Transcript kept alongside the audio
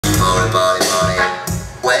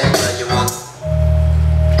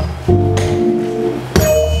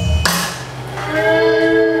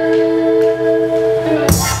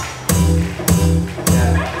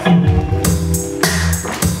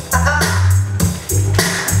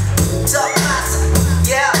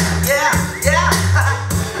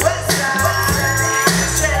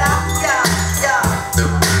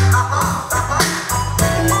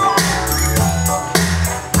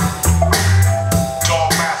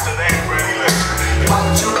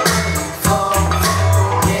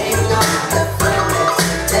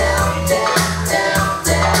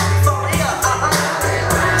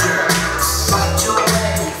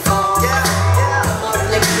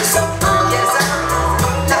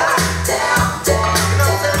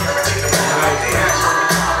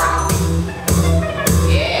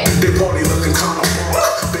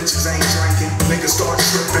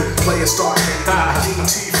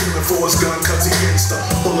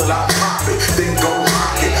pull it out, pop it, then go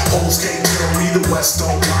rock it. Hoes can't tell me the West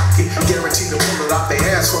don't rock it. Guaranteed to pull it out their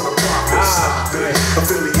ass for the profit. Stop it.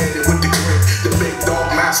 Affiliated with the great, the big dog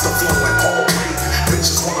master flowing all weight.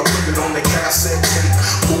 Bitches wanna put it on the cassette tape.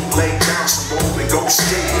 Bootleg bounce and roll and go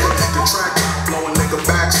skate. The track out, blowing nigga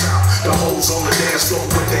backs out. The hoes on the dance floor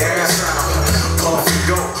with their ass out. Puff and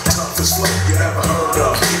go, toughest flow you ever heard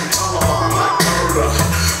of. Getting Taliban like murder.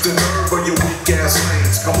 The nerve of your weak ass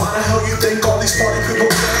lanes. And why the hell you think all these party people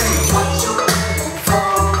came? What you ready for?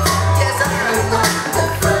 Yes, I heard what the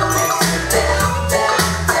flow makes you down, down,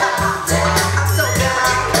 down, down. I'm so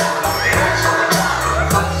down.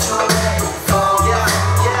 What you ready for?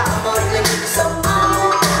 Yeah, yeah. I'm gonna give you some more.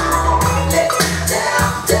 Let's get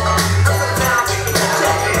down, down, down, down.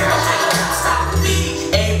 Stop the beat.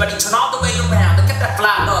 Everybody turn all the way around. Look at that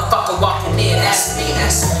fly motherfucker walking in. That's me.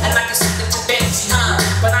 And I can see that you're fancy, huh?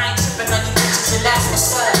 But I ain't tripping on you bitches, and that's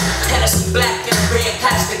what's up. Hennessy black and red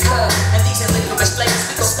plastic cup. And these are licorice flavors,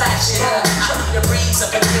 we gon' stash it up. Show me the breeze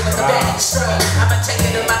up and here with the bag strut. I'ma take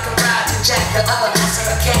it to my garage and jack her up.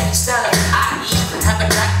 Some candy stuff.